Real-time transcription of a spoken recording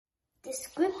The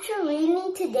scripture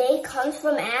reading today comes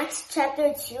from Acts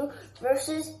chapter 2,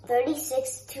 verses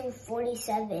 36 to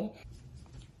 47.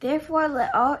 Therefore,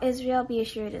 let all Israel be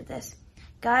assured of this.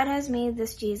 God has made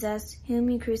this Jesus,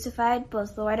 whom you crucified,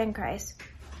 both Lord and Christ.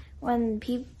 When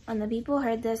the people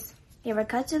heard this, they were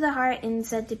cut to the heart and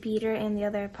said to Peter and the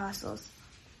other apostles,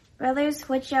 Brothers,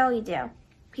 what shall we do?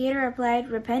 Peter replied,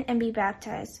 Repent and be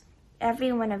baptized,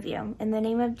 every one of you, in the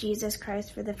name of Jesus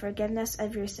Christ for the forgiveness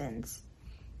of your sins.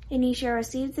 And you shall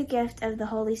receive the gift of the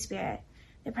Holy Spirit.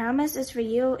 The promise is for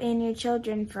you and your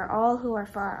children, for all who are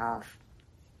far off,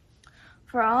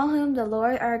 for all whom the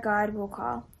Lord our God will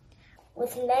call.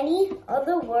 With many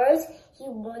other words, he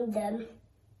warned them.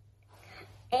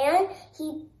 And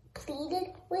he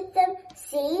pleaded with them,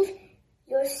 Save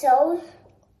yourselves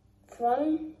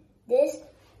from this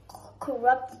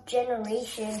corrupt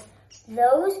generation.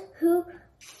 Those who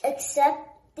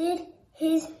accepted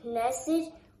his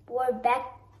message were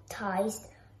baptized,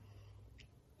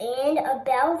 and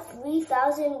about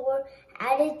 3,000 were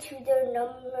added to their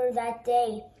number that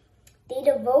day. They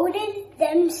devoted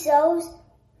themselves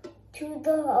to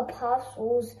the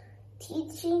apostles'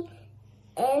 teaching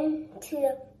and to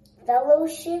the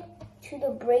fellowship, to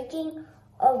the breaking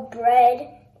of bread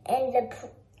and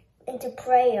to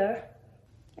prayer.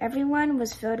 Everyone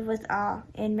was filled with awe,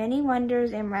 and many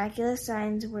wonders and miraculous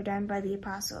signs were done by the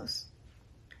apostles.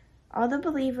 All the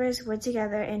believers were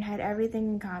together and had everything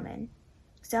in common.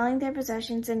 Selling their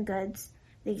possessions and goods,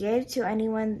 they gave to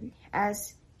anyone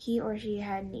as he or she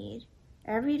had need.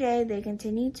 Every day they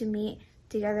continued to meet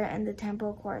together in the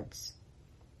temple courts.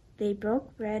 They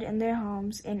broke bread in their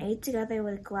homes and ate together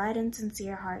with glad and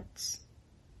sincere hearts,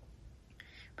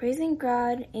 praising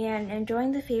God and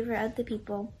enjoying the favor of the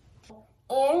people.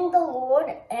 And the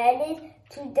Lord added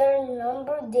to their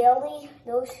number daily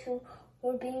those who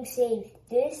were being saved.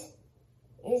 This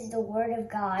is the word of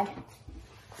God.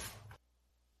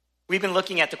 We've been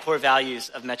looking at the core values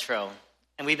of Metro,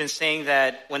 and we've been saying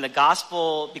that when the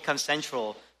gospel becomes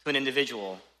central to an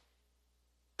individual,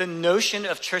 the notion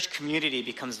of church community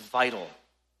becomes vital.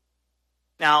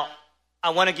 Now,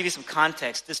 I want to give you some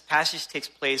context. This passage takes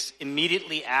place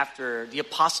immediately after the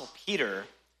Apostle Peter,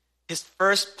 his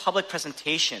first public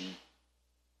presentation.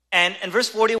 And verse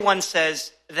 41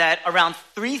 says that around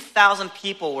 3,000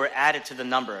 people were added to the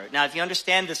number. Now, if you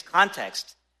understand this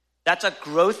context, that's a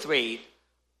growth rate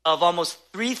of almost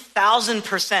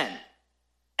 3,000%.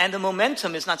 And the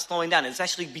momentum is not slowing down. It's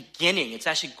actually beginning. It's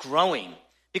actually growing.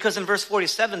 Because in verse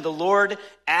 47, the Lord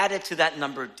added to that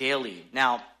number daily.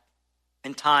 Now,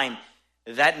 in time,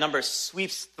 that number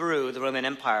sweeps through the Roman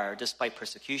Empire despite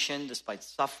persecution, despite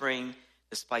suffering,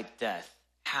 despite death.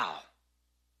 How?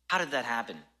 How did that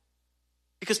happen?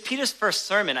 Because Peter's first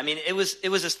sermon, it was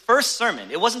his first sermon.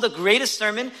 It wasn't the greatest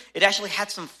sermon. It actually had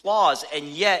some flaws. And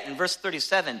yet, in verse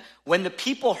 37, when the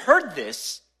people heard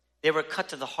this, they were cut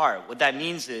to the heart. What that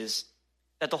means is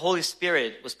that the Holy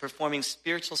Spirit was performing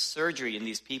spiritual surgery in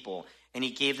these people, and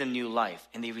he gave them new life,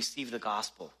 and they received the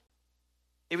gospel.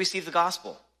 They received the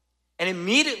gospel. And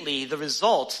immediately, the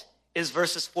result is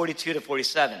verses 42 to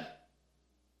 47.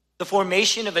 The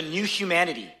formation of a new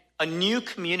humanity, a new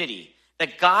community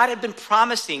that God had been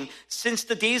promising since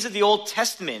the days of the Old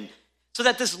Testament, so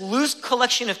that this loose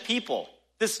collection of people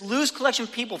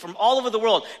from all over the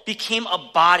world became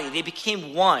a body. They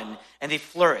became one, and they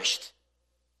flourished.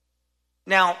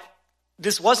 Now,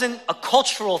 this wasn't a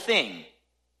cultural thing.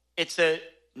 It's a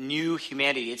new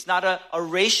humanity. It's not a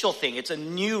racial thing. It's a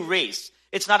new race.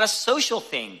 It's not a social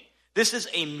thing. This is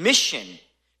a mission.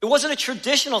 It wasn't a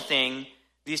traditional thing.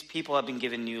 These people have been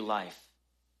given new life.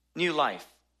 New life.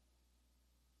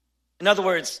 In other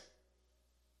words,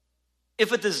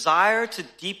 if a desire to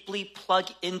deeply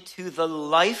plug into the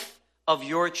life of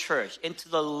your church, into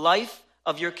the life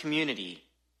of your community,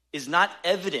 is not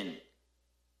evident.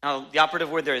 Now, the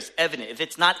operative word there is evident. If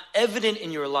it's not evident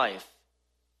in your life,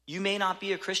 you may not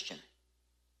be a Christian.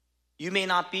 You may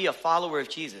not be a follower of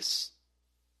Jesus.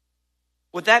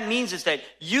 What that means is that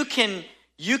you can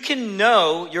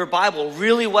know your Bible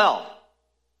really well.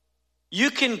 You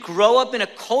can grow up in a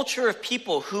culture of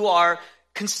people who are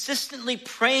consistently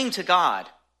praying to God.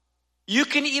 You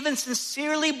can even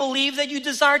sincerely believe that you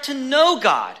desire to know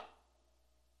God.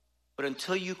 But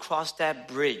until you cross that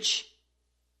bridge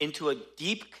into a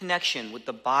deep connection with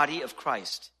the body of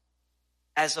Christ,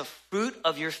 as a fruit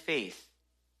of your faith,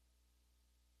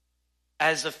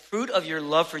 as a fruit of your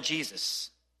love for Jesus,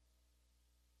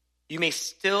 you may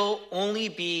still only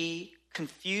be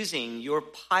confusing your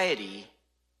piety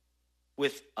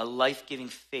with a life-giving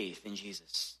faith in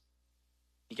Jesus.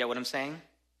 You get what I'm saying?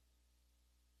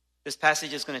 This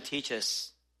passage is going to teach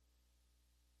us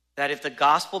that if the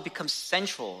gospel becomes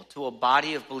central to a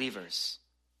body of believers,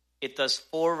 it does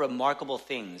 4 remarkable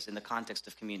things in the context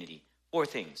of community. 4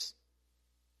 things.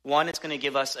 1, it's going to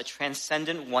give us a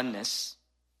transcendent oneness.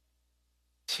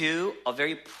 2, a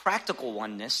very practical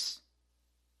oneness.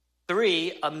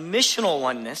 3, a missional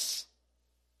oneness.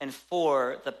 And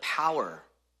 4, the power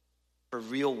for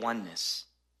real oneness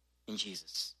in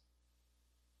Jesus.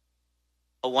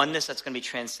 A oneness that's going to be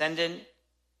transcendent,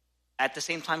 at the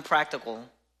same time practical,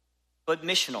 but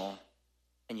missional,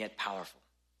 and yet powerful.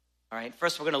 All right,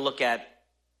 first we're going to look at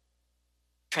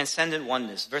transcendent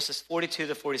oneness, verses 42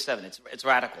 to 47. It's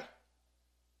radical.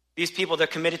 These people, they're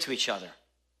committed to each other.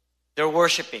 They're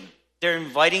worshiping. They're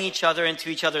inviting each other into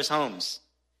each other's homes.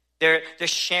 They're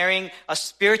sharing a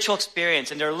spiritual experience,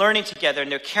 and they're learning together,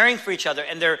 and they're caring for each other,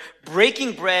 and they're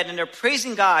breaking bread, and they're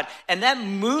praising God. And that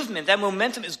movement, that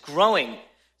momentum is growing.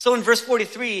 So in verse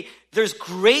 43, there's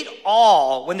great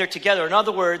awe when they're together. In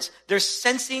other words, they're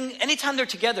sensing, anytime they're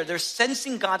together, they're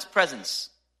sensing God's presence.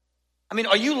 I mean,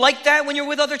 are you like that when you're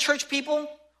with other church people?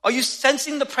 Are you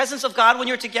sensing the presence of God when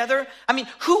you're together? I mean,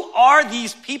 who are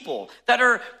these people that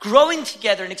are growing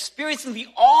together and experiencing the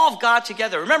awe of God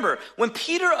together? Remember, when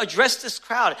Peter addressed this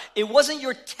crowd, it wasn't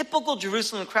your typical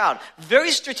Jerusalem crowd.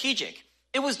 Very strategic.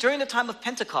 It was during the time of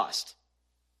Pentecost.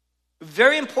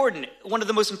 Very important. One of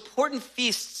the most important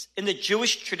feasts in the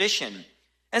Jewish tradition.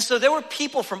 And so there were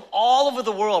people from all over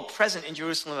the world present in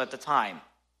Jerusalem at the time.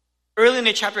 Early in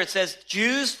the chapter, it says,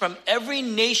 Jews from every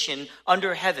nation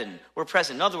under heaven were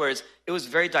present. In other words, it was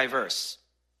very diverse.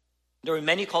 There were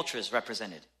many cultures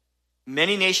represented,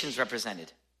 many nations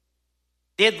represented.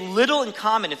 They had little in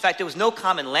common. In fact, there was no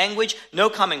common language, no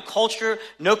common culture,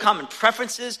 no common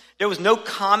preferences. There was no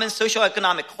common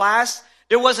socioeconomic class.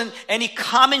 There wasn't any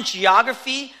common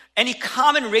geography, any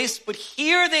common race. But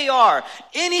here they are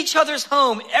in each other's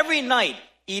home every night,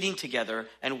 eating together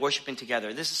and worshiping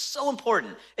together. This is so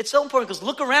important. It's so important because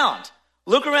look around.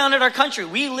 Look around at our country.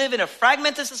 We live in a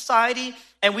fragmented society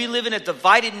and we live in a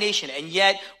divided nation. And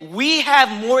yet we have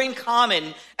more in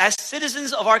common as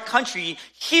citizens of our country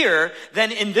here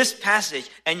than in this passage.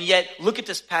 And yet look at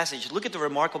this passage. Look at the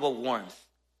remarkable warmth.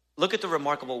 Look at the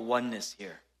remarkable oneness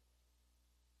here.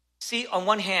 See, on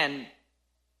one hand,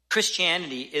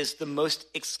 Christianity is the most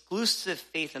exclusive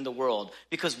faith in the world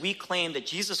because we claim that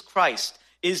Jesus Christ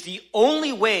is the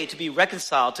only way to be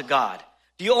reconciled to God,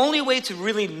 the only way to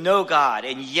really know God.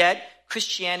 And yet,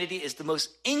 Christianity is the most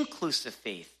inclusive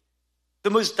faith, the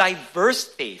most diverse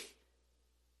faith,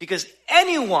 because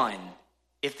anyone,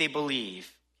 if they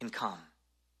believe, can come.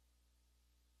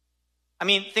 I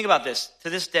mean, think about this.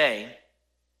 To this day,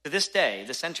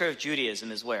 the center of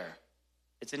Judaism is where?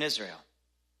 It's in Israel.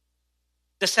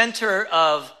 The center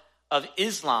of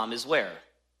Islam is where?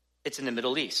 It's in the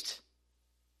Middle East.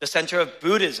 The center of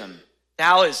Buddhism,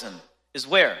 Taoism, is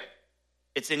where?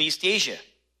 It's in East Asia.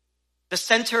 The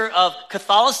center of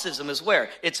Catholicism is where?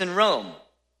 It's in Rome.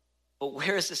 But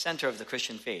where is the center of the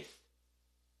Christian faith?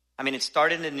 I mean, it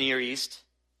started in the Near East,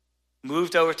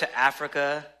 moved over to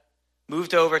Africa,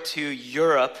 moved over to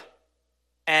Europe,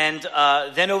 and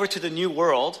then over to the New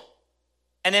World.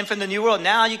 And then from the New World,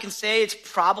 now you can say it's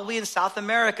probably in South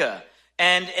America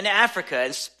and in Africa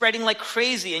and spreading like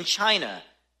crazy in China.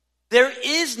 There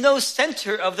is no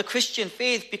center of the Christian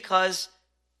faith because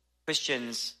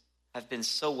Christians have been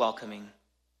so welcoming,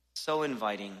 so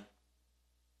inviting.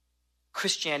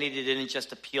 Christianity didn't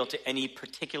just appeal to any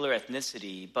particular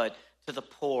ethnicity, but to the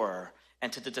poor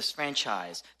and to the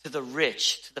disfranchised, to the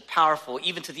rich, to the powerful,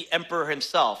 even to the emperor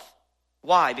himself.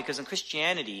 Why? Because in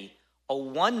Christianity, a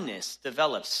oneness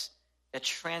develops that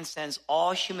transcends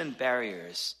all human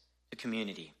barriers to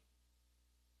community.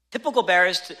 Typical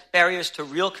barriers to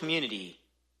real community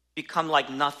become like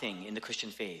nothing in the Christian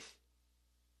faith.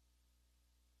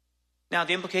 Now,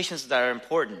 the implications of that are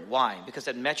important. Why? Because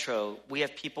at Metro, we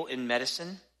have people in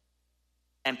medicine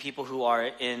and people who are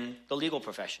in the legal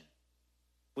profession.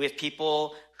 We have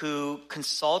people who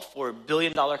consult for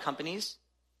billion-dollar companies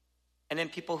and then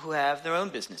people who have their own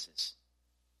businesses.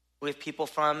 We have people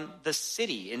from the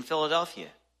city in Philadelphia,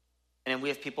 and then we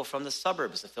have people from the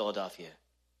suburbs of Philadelphia.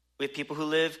 We have people who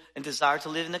live and desire to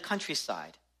live in the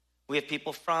countryside. We have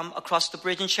people from across the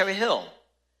bridge in Cherry Hill.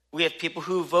 We have people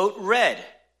who vote red.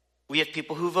 We have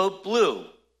people who vote blue.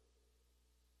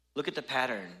 Look at the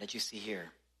pattern that you see here.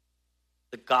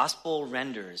 The gospel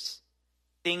renders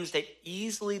things that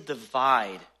easily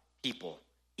divide people,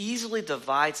 easily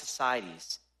divide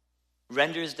societies,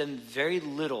 renders them very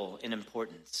little in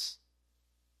importance.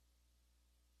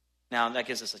 Now, that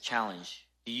gives us a challenge.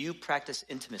 Do you practice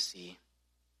intimacy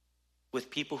with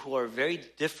people who are very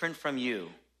different from you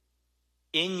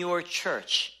in your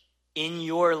church in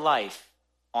your life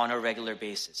on a regular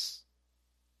basis?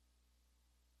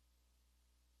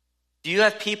 Do you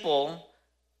have people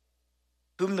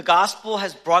whom the gospel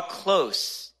has brought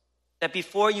close that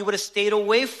before you would have stayed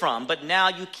away from, but now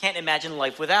you can't imagine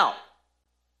life without?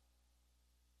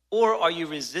 Or are you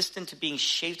resistant to being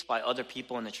shaped by other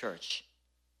people in the church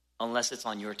unless it's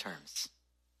on your terms?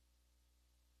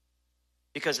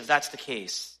 Because if that's the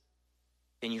case,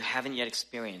 then you haven't yet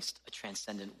experienced a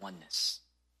transcendent oneness.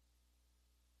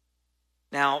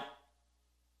 Now,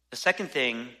 the second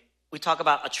thing, we talk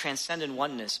about a transcendent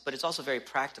oneness, but it's also very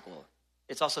practical.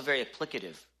 It's also very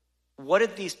applicative. What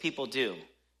did these people do?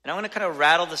 And I want to kind of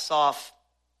rattle this off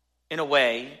in a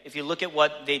way. If you look at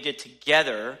what they did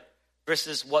together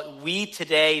versus what we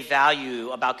today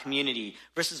value about community,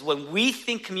 versus when we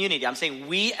think community, I'm saying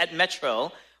we at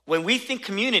Metro, when we think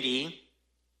community,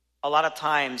 a lot of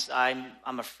times I'm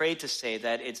afraid to say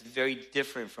that it's very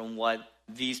different from what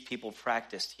these people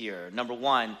practiced here. Number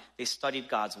one, they studied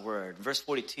God's word. Verse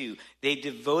 42, they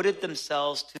devoted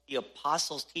themselves to the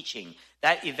apostles' teaching.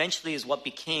 That eventually is what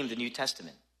became the New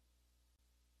Testament.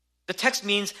 The text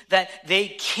means that they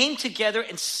came together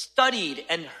and studied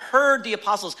and heard the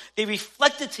apostles. They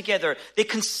reflected together. They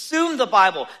consumed the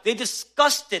Bible. They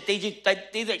discussed it.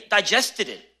 They digested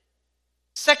it.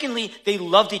 Secondly, they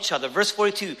loved each other. Verse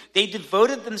 42, they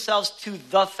devoted themselves to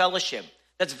the fellowship.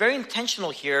 That's very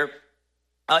intentional here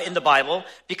in the Bible,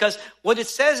 because what it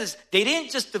says is they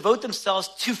didn't just devote themselves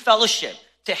to fellowship,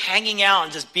 to hanging out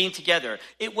and just being together.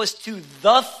 It was to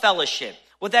the fellowship.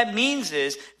 What that means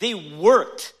is they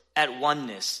worked at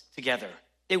oneness together.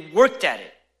 They worked at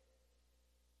it.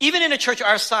 Even in a church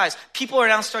our size, people are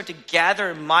now starting to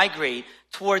gather and migrate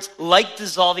towards like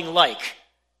dissolving like.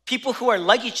 People who are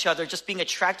like each other just being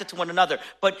attracted to one another.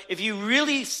 But if you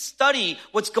really study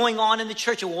what's going on in the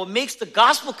church, and what makes the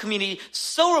gospel community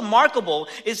so remarkable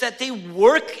is that they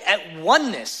work at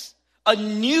oneness, a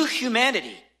new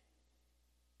humanity.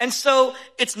 And so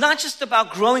it's not just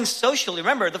about growing socially.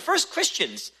 Remember, the first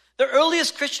Christians, the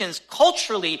earliest Christians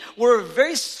culturally were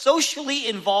very socially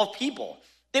involved people.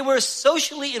 They were a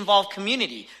socially involved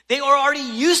community. They are already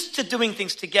used to doing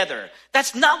things together.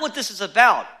 That's not what this is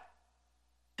about.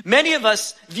 Many of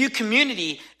us view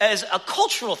community as a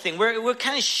cultural thing. We're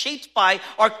kind of shaped by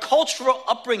our cultural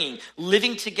upbringing,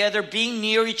 living together, being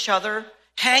near each other,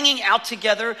 hanging out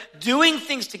together, doing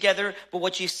things together. But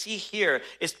what you see here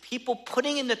is people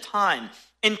putting in the time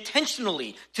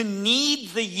intentionally to knead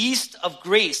the yeast of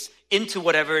grace into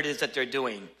whatever it is that they're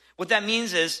doing. What that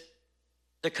means is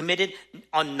they're committed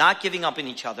on not giving up on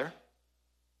each other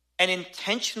and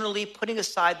intentionally putting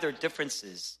aside their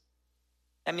differences.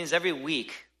 That means every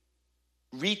week,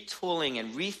 retooling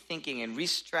and rethinking and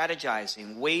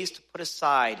re-strategizing ways to put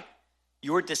aside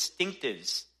your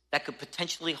distinctives that could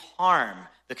potentially harm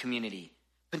the community,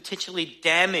 potentially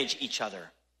damage each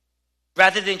other.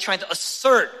 Rather than trying to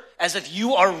assert as if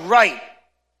you are right,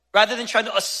 rather than trying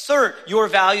to assert your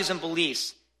values and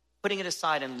beliefs, putting it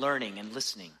aside and learning and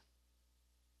listening.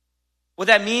 What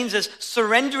that means is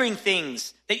surrendering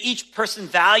things that each person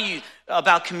values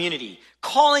about community,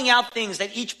 calling out things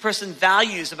that each person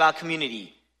values about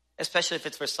community, especially if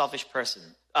it's for selfish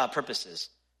purposes,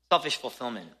 selfish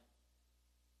fulfillment.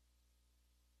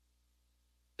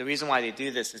 The reason why they do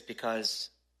this is because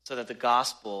so that the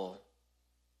gospel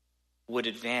would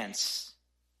advance.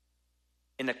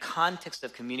 In the context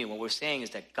of community, what we're saying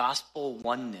is that gospel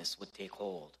oneness would take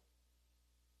hold.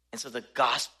 And so the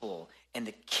gospel and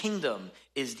the kingdom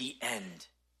is the end.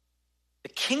 The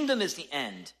kingdom is the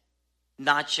end,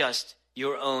 not just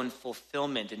your own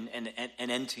fulfillment and an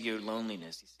end to your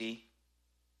loneliness, you see?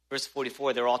 Verse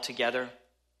 44, they're all together.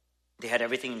 They had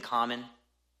everything in common.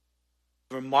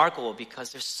 Remarkable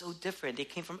because they're so different. They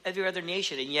came from every other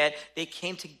nation, and yet they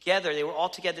came together. They were all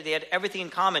together. They had everything in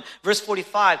common. Verse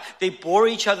 45, they bore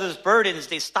each other's burdens.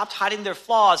 They stopped hiding their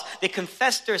flaws. They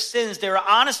confessed their sins. They were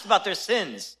honest about their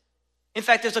sins. In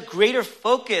fact, there's a greater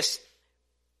focus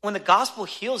when the gospel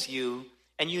heals you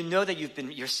and you know that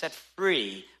you're set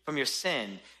free from your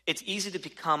sin. It's easy to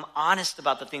become honest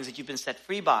about the things that you've been set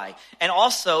free by, and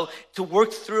also to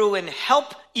work through and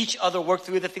help each other work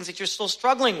through the things that you're still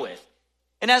struggling with.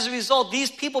 And as a result,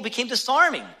 these people became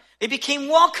disarming. They became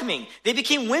welcoming. They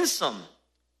became winsome.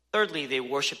 Thirdly, they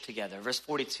worshiped together. Verse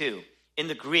 42, in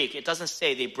the Greek, it doesn't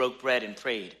say they broke bread and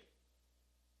prayed.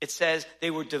 It says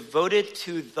they were devoted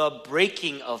to the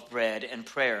breaking of bread and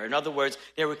prayer. In other words,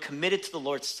 they were committed to the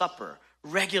Lord's Supper,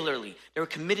 regularly. They were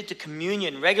committed to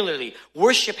communion regularly.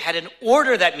 Worship had an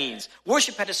order, that means.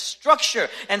 Worship had a structure.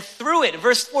 And through it,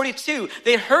 verse 42,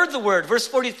 they heard the word. Verse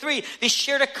 43, they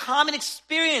shared a common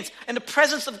experience in the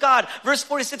presence of God. Verse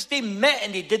 46, they met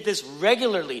and they did this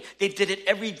regularly. They did it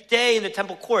every day in the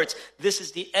temple courts. This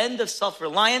is the end of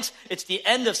self-reliance. It's the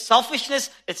end of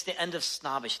selfishness. It's the end of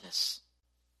snobbishness.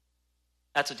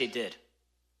 That's what they did.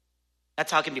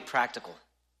 That's how it can be practical.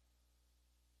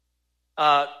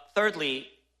 Thirdly,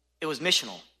 it was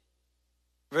missional.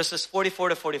 Verses 44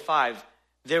 to 45,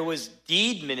 there was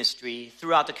deed ministry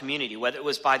throughout the community, whether it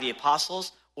was by the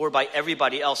apostles or by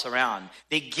everybody else around.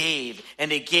 They gave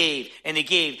and they gave and they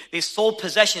gave. They sold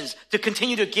possessions to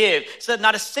continue to give, so that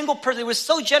not a single person, they were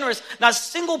so generous, not a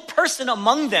single person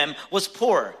among them was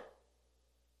poor.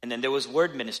 And then there was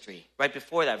word ministry right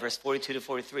before that, verse 42 to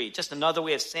 43. Just another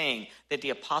way of saying that the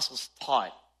apostles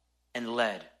taught and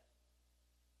led.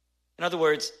 In other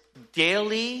words,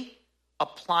 daily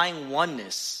applying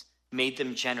oneness made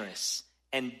them generous.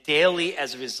 And daily,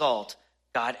 as a result,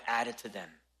 God added to them.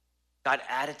 God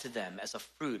added to them as a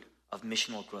fruit of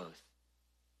missional growth.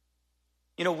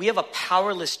 You know, we have a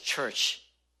powerless church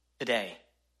today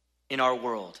in our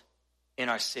world, in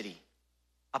our city.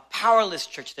 A powerless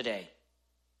church today.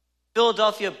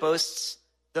 Philadelphia boasts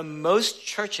the most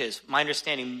churches, my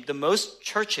understanding, the most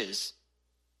churches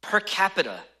per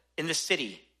capita in the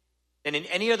city than in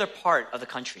any other part of the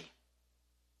country.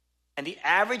 And the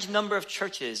average number of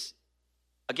churches,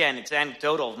 again, it's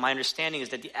anecdotal, my understanding is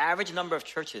that the average number of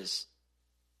churches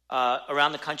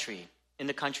around the country, in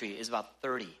the country, is about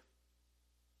 30.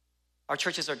 Our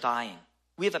churches are dying.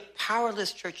 We have a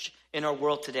powerless church in our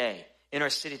world today, in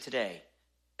our city today,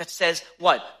 that says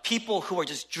what? People who are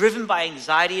just driven by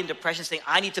anxiety and depression saying,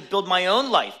 I need to build my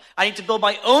own life. I need to build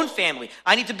my own family.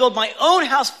 I need to build my own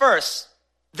house first.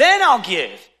 Then I'll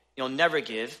give. You'll never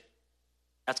give.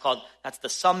 That's the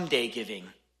someday giving,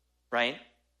 right?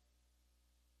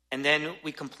 And then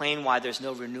we complain why there's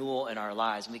no renewal in our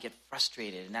lives, and we get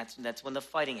frustrated, and that's when the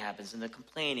fighting happens, and the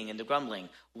complaining and the grumbling.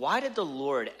 Why did the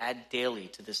Lord add daily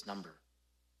to this number?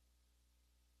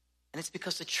 And it's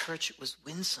because the church was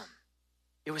winsome.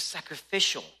 It was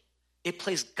sacrificial. It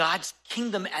placed God's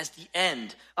kingdom as the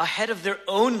end, ahead of their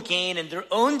own gain and their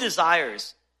own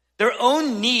desires, their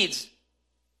own needs.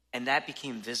 And that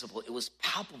became visible. It was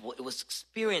palpable. It was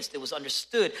experienced. It was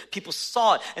understood. People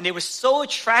saw it. And they were so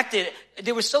attracted.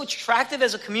 They were so attractive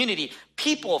as a community.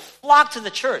 People flocked to the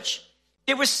church.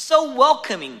 They were so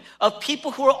welcoming of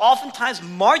people who were oftentimes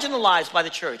marginalized by the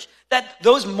church, that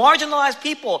those marginalized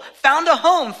people found a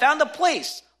home, found a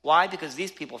place. Why? Because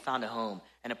these people found a home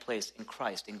and a place in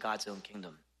Christ, in God's own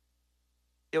kingdom.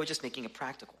 They were just making it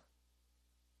practical.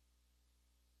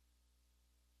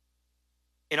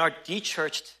 In our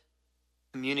de-churched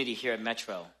community here at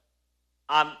Metro,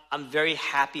 I'm very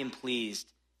happy and pleased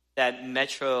that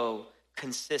Metro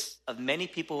consists of many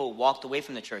people who walked away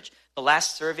from the church. The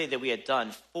last survey that we had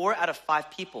done, 4 out of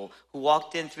 5 people who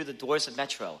walked in through the doors of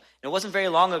Metro. And it wasn't very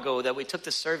long ago that we took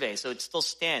the survey, so it still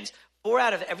stands. 4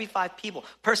 out of every 5 people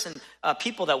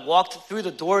that walked through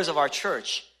the doors of our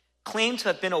church claim to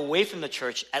have been away from the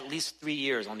church at least 3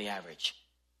 years on the average.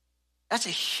 That's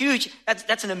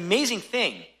an amazing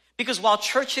thing. Because while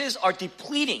churches are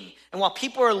depleting and while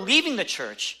people are leaving the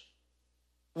church,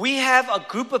 we have a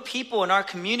group of people in our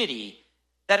community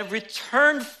that have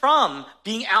returned from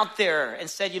being out there and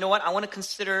said, you know what, I want to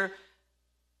consider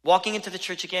walking into the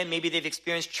church again. Maybe they've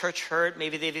experienced church hurt.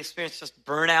 Maybe they've experienced just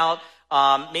burnout.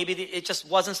 Maybe it just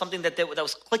wasn't something that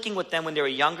was clicking with them when they were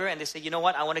younger. And they say, you know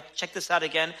what, I want to check this out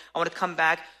again. I want to come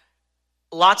back.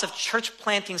 Lots of church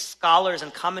planting scholars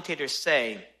and commentators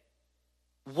say,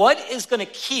 what is going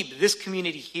to keep this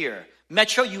community here?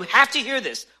 Metro, you have to hear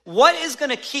this. What is going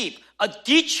to keep a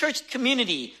de-churched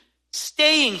community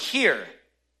staying here?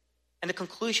 And the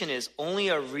conclusion is only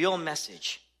a real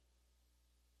message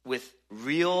with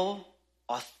real,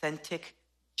 authentic,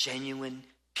 genuine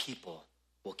people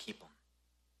will keep them.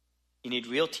 You need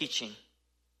real teaching.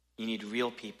 You need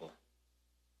real people.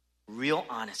 Real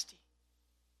honesty.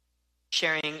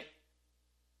 Sharing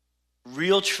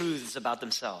real truths about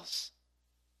themselves.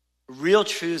 Real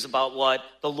truths about what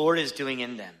the Lord is doing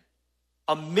in them.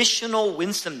 A missional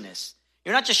winsomeness.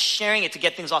 You're not just sharing it to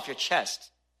get things off your chest.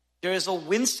 There is a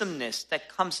winsomeness that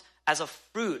comes as a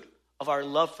fruit of our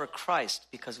love for Christ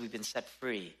because we've been set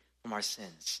free from our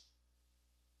sins.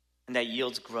 And that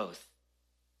yields growth,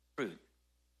 fruit.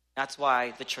 That's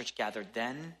why the church gathered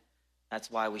then. That's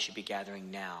why we should be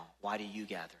gathering now. Why do you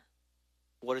gather?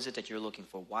 What is it that you're looking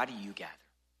for? Why do you gather?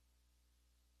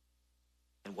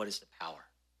 And what is the power?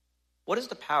 What is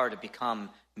the power to become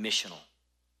missional?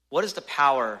 What is the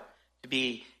power to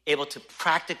be able to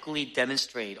practically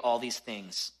demonstrate all these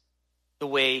things the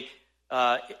way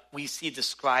we see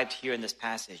described here in this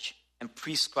passage and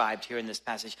prescribed here in this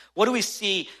passage? What do we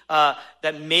see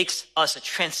that makes us a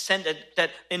transcendent,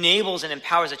 that enables and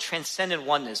empowers a transcendent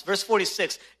oneness? Verse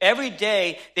 46, every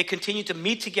day they continued to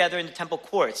meet together in the temple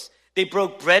courts. They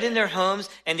broke bread in their homes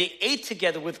and they ate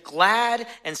together with glad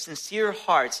and sincere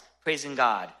hearts, praising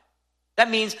God. That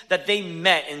means that they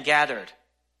met and gathered.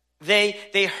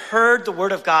 They heard the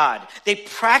word of God. They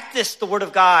practiced the word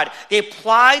of God. They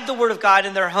applied the word of God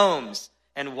in their homes.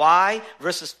 And why?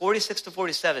 Verses 46 to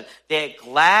 47. They had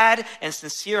glad and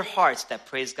sincere hearts that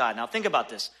praise God. Now think about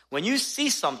this. When you see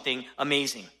something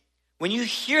amazing, when you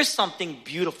hear something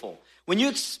beautiful, when you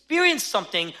experience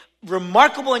something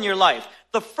remarkable in your life,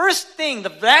 the first thing,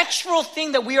 the natural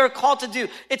thing that we are called to do,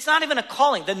 it's not even a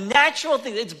calling. The natural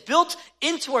thing, it's built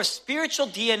into our spiritual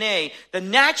DNA. The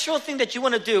natural thing that you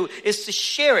want to do is to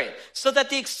share it so that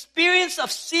the experience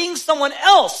of seeing someone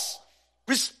else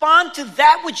respond to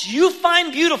that which you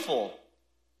find beautiful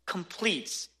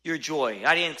completes your joy.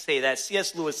 I didn't say that.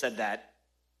 C.S. Lewis said that.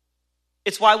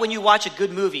 It's why when you watch a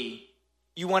good movie,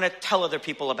 you want to tell other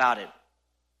people about it.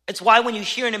 It's why when you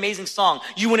hear an amazing song,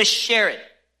 you want to share it.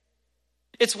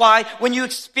 It's why when you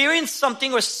experience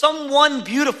something or someone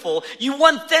beautiful, you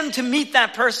want them to meet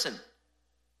that person.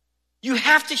 You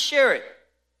have to share it.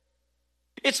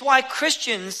 It's why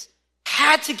Christians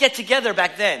had to get together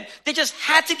back then. They just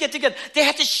had to get together. They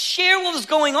had to share what was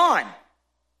going on.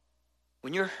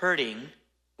 When you're hurting,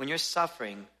 when you're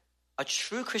suffering, a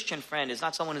true Christian friend is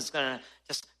not someone who's going to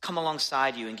just come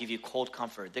alongside you and give you cold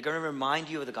comfort. They're going to remind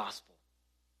you of the gospel.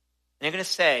 And they're going to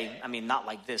say, I mean, not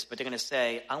like this, but they're going to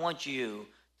say, I want you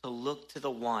to look to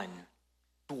the one,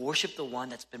 to worship the one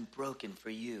that's been broken for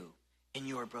you in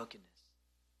your brokenness.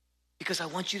 Because I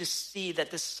want you to see that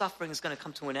this suffering is going to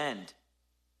come to an end.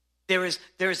 There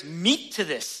is meat to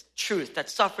this truth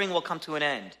that suffering will come to an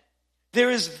end.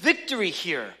 There is victory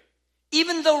here.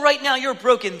 Even though right now you're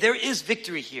broken, there is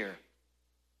victory here.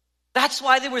 That's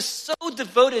why they were so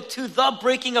devoted to the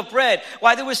breaking of bread.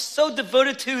 Why they were so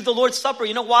devoted to the Lord's Supper.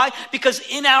 You know why? Because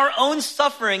in our own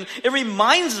suffering, it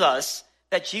reminds us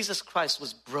that Jesus Christ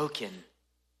was broken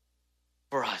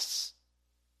for us.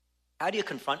 How do you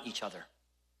confront each other?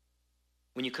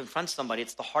 When you confront somebody,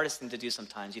 it's the hardest thing to do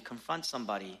sometimes. You confront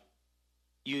somebody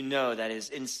you know that is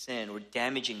in sin or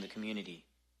damaging the community.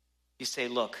 You say,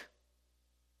 look,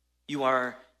 you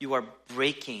are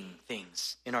breaking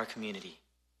things in our community.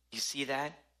 You see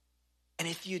that? And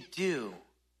if you do,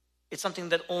 it's something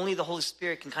that only the Holy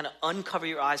Spirit can kind of uncover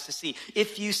your eyes to see.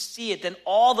 If you see it, then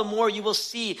all the more you will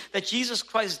see that Jesus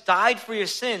Christ died for your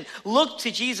sin. Look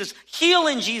to Jesus. Heal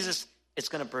in Jesus. It's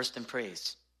going to burst in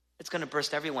praise. It's going to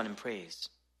burst everyone in praise.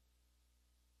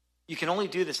 You can only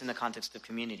do this in the context of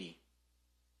community.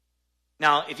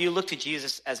 Now, if you look to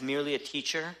Jesus as merely a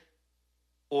teacher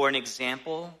or an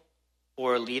example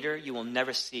or a leader, you will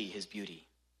never see his beauty.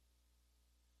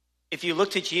 If you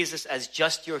look to Jesus as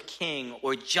just your king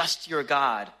or just your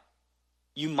God,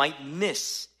 you might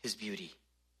miss his beauty.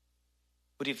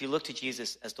 But if you look to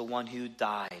Jesus as the one who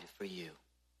died for you,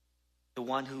 the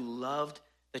one who loved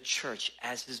the church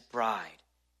as his bride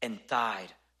and died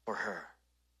for her,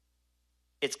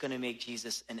 it's going to make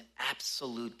Jesus an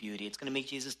absolute beauty. It's going to make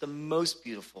Jesus the most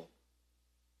beautiful.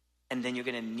 And then you're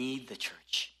going to need the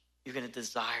church. You're going to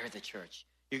desire the church.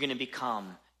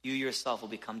 You yourself will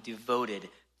become devoted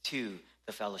to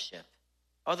the fellowship.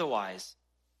 Otherwise,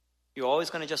 you're always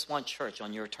going to just want church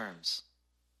on your terms.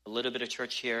 A little bit of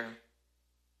church here,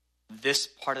 this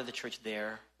part of the church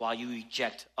there, while you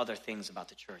reject other things about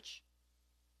the church.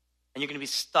 And you're going to be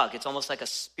stuck. It's almost like a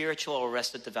spiritual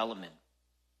arrested development.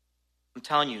 I'm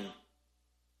telling you,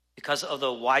 because of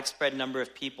the widespread number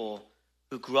of people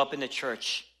who grew up in the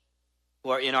church, who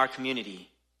are in our community,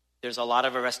 there's a lot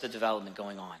of arrested development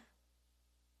going on.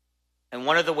 And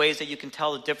one of the ways that you can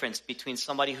tell the difference between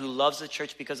somebody who loves the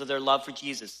church because of their love for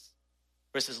Jesus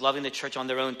versus loving the church on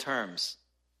their own terms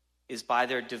is by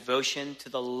their devotion to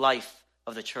the life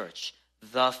of the church,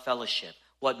 the fellowship,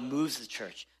 what moves the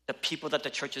church, the people that the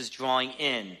church is drawing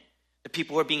in, the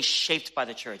people who are being shaped by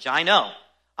the church. I know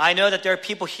that there are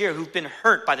people here who've been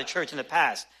hurt by the church in the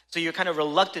past. So you're kind of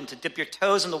reluctant to dip your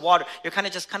toes in the water. You're kind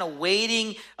of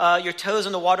wading your toes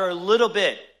in the water a little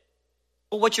bit.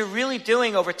 But what you're really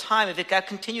doing over time, if that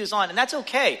continues on, and that's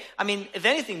okay. I mean, if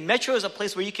anything, Metro is a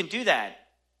place where you can do that.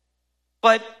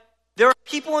 But there are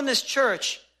people in this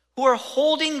church who are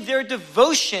holding their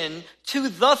devotion to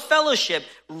the fellowship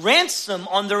ransom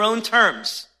on their own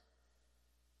terms.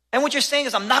 And what you're saying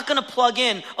is, I'm not going to plug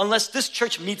in unless this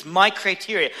church meets my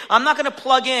criteria. I'm not going to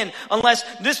plug in unless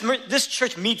this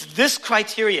church meets this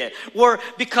criteria. Or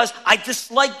because I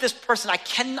dislike this person,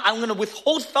 I'm going to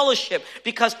withhold fellowship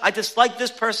because I dislike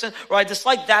this person or I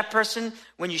dislike that person,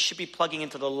 when you should be plugging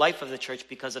into the life of the church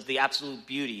because of the absolute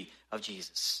beauty of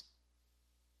Jesus.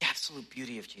 The absolute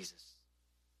beauty of Jesus.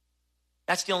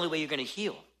 That's the only way you're going to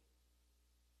heal.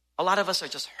 A lot of us are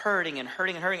just hurting and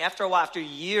hurting and hurting. After a while, after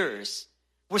years,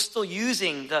 we're still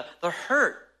using the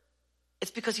hurt. It's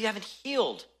because you haven't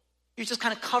healed. You're just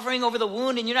kind of covering over the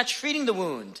wound and you're not treating the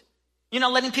wound. You're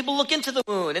not letting people look into the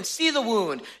wound and see the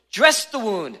wound, dress the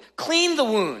wound, clean the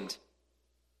wound.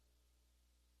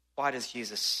 Why does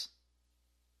Jesus,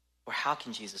 or how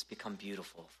can Jesus become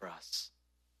beautiful for us?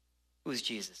 Who is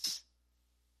Jesus?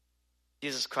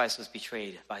 Jesus Christ was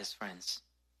betrayed by his friends.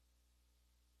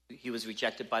 He was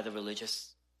rejected by the religious,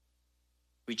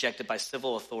 rejected by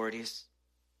civil authorities.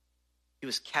 He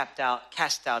was cast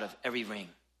out of every ring.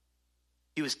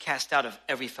 He was cast out of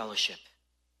every fellowship.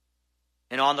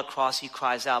 And on the cross, he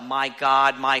cries out, my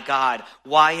God,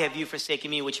 why have you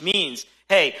forsaken me? Which means,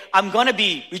 hey, I'm going to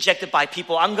be rejected by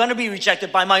people. I'm going to be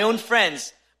rejected by my own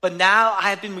friends. But now I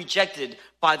have been rejected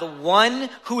by the one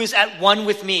who is at one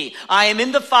with me. I am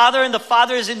in the Father and the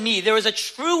Father is in me. There is a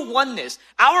true oneness.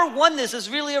 Our oneness is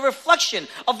really a reflection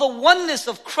of the oneness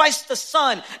of Christ the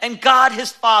Son and God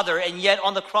his Father. And yet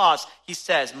on the cross, he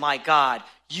says, my God,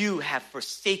 you have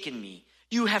forsaken me.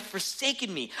 You have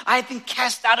forsaken me. I have been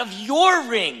cast out of your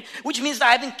ring, which means that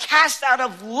I have been cast out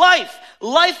of life.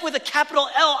 Life with a capital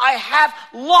L. I have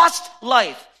lost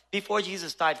life. Before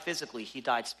Jesus died physically, he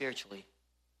died spiritually.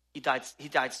 He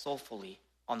died soulfully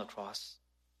on the cross.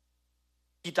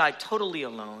 He died totally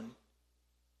alone.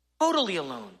 Totally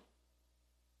alone.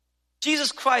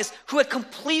 Jesus Christ, who had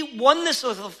complete oneness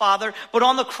with the Father, but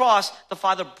on the cross, the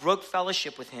Father broke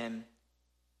fellowship with him,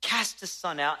 cast his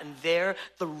Son out, and there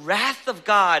the wrath of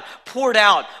God poured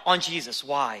out on Jesus.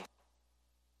 Why?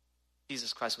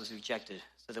 Jesus Christ was rejected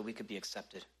so that we could be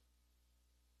accepted.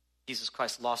 Jesus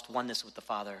Christ lost oneness with the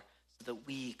Father so that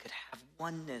we could have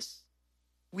oneness.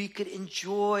 We could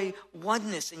enjoy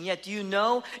oneness. And yet, do you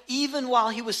know, even while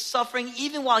he was suffering,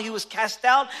 even while he was cast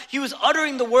out, he was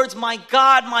uttering the words, my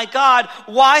God,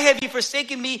 why have you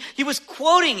forsaken me? He was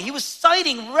quoting, he was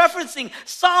citing, referencing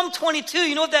Psalm 22.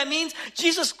 You know what that means?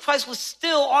 Jesus Christ was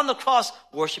still on the cross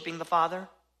worshiping the Father.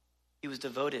 He was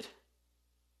devoted.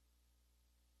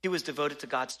 He was devoted to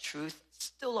God's truth,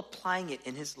 still applying it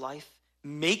in his life,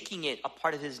 making it a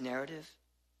part of his narrative.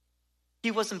 He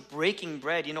wasn't breaking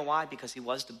bread. You know why? Because he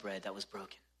was the bread that was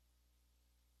broken.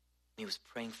 He was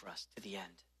praying for us to the end.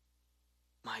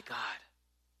 My God,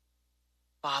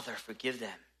 Father, forgive them.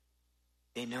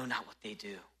 They know not what they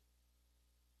do.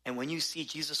 And when you see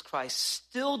Jesus Christ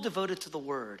still devoted to the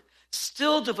Word,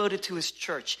 still devoted to his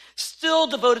church, still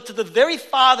devoted to the very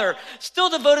Father,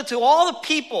 still devoted to all the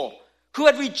people who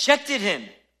had rejected him,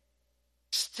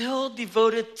 still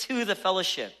devoted to the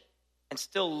fellowship, and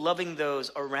still loving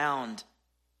those around,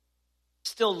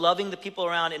 still loving the people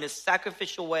around in a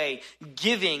sacrificial way,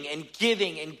 giving and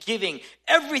giving and giving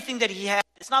everything that he had.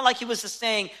 It's not like he was just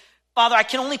saying, Father, I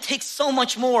can only take so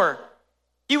much more.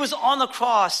 He was on the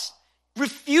cross,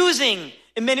 refusing,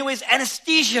 in many ways,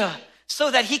 anesthesia,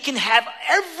 so that he can have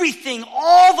everything,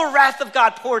 all the wrath of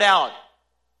God poured out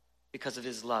because of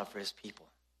his love for his people.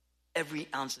 Every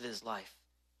ounce of his life,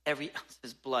 every ounce of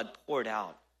his blood poured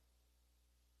out.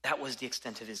 That was the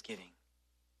extent of his giving.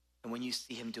 And when you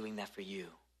see him doing that for you,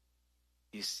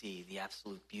 you see the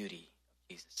absolute beauty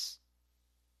of Jesus.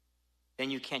 Then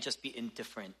you can't just be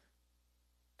indifferent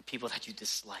to people that you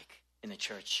dislike in the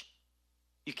church.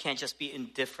 You can't just be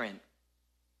indifferent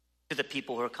to the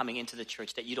people who are coming into the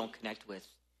church that you don't connect with.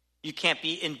 You can't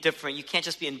be indifferent. You can't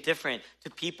just be indifferent to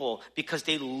people because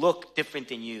they look different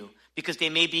than you, because they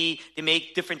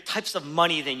make different types of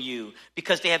money than you,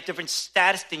 because they have different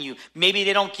status than you. Maybe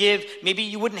they don't give, maybe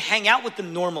you wouldn't hang out with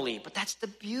them normally. But that's the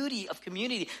beauty of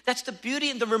community. That's the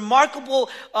beauty and the remarkable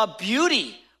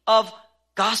beauty of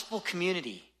gospel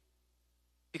community,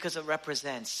 because it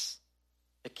represents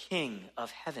the King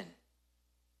of heaven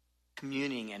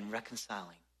communing and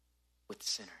reconciling with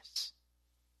sinners.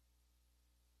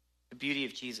 The beauty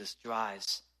of Jesus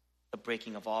drives the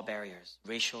breaking of all barriers,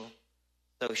 racial,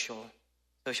 social,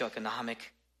 socioeconomic,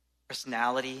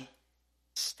 personality,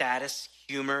 status,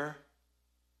 humor,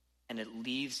 and it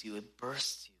leaves you, it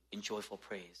bursts you in joyful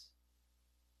praise.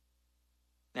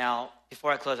 Now,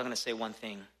 before I close, I'm going to say one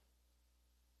thing.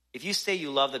 If you say you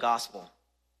love the gospel,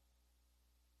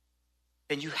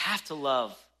 then you have to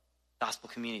love gospel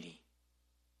community.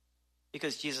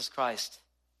 Because Jesus Christ,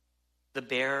 the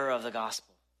bearer of the gospel,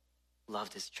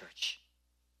 loved his church.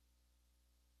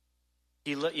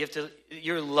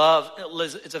 Your love,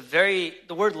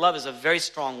 the word love is a very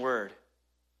strong word.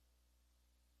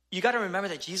 You got to remember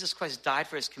that Jesus Christ died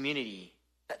for his community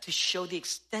to show the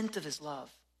extent of his love.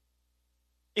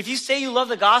 If you say you love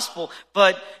the gospel,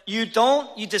 but you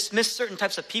dismiss certain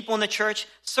types of people in the church,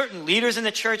 certain leaders in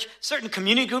the church, certain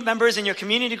community group members in your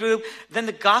community group, then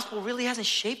the gospel really hasn't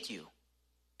shaped you.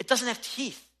 It doesn't have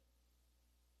teeth.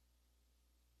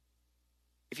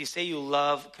 If you say you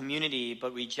love community,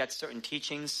 but reject certain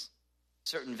teachings,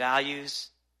 certain values,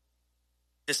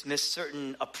 dismiss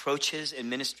certain approaches in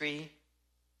ministry,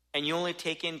 and you only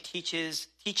take in teachings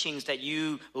that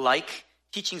you like,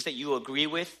 teachings that you agree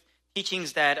with,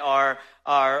 teachings that are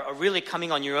really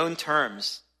coming on your own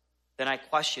terms, then I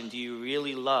question, do you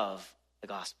really love the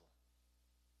gospel?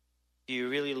 Do you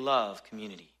really love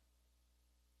community?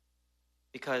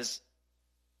 Because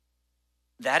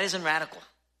that isn't radical.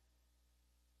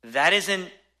 That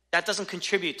doesn't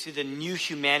contribute to the new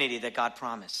humanity that God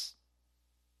promised.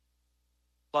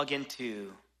 Plug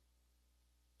into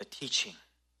the teaching.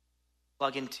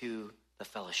 Plug into the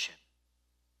fellowship.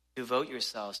 Devote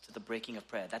yourselves to the breaking of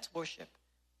bread. That's worship.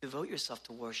 Devote yourself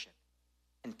to worship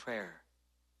and prayer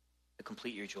to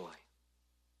complete your joy.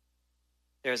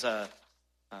 There's a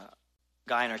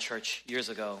guy in our church years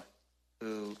ago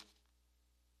who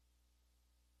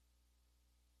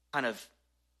kind of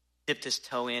dipped his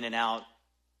toe in and out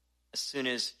as soon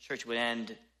as church would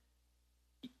end.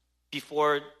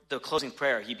 Before the closing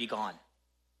prayer, he'd be gone.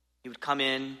 He would come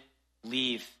in,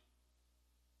 leave.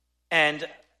 And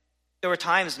there were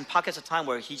times and pockets of time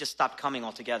where he just stopped coming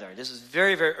altogether. This was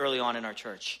very, very early on in our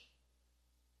church.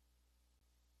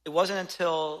 It wasn't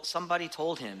until somebody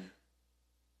told him,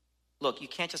 look, you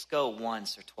can't just go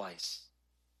once or twice.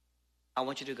 I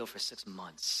want you to go for 6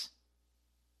 months.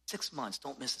 6 months,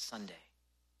 don't miss a Sunday.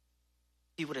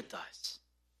 See what it does.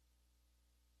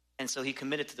 And so he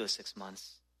committed to those 6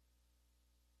 months.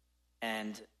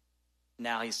 And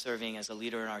now he's serving as a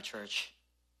leader in our church,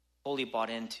 fully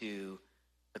bought into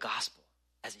the gospel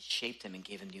as it shaped him and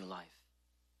gave him new life.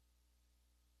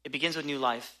 It begins with new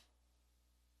life.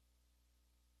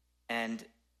 And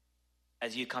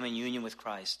as you come in union with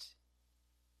Christ,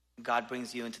 God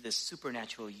brings you into this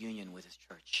supernatural union with his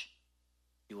church.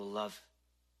 You will love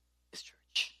his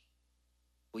church.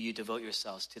 Will you devote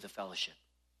yourselves to the fellowship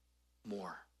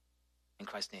more? In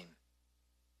Christ's name.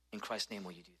 In Christ's name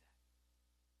will you do that?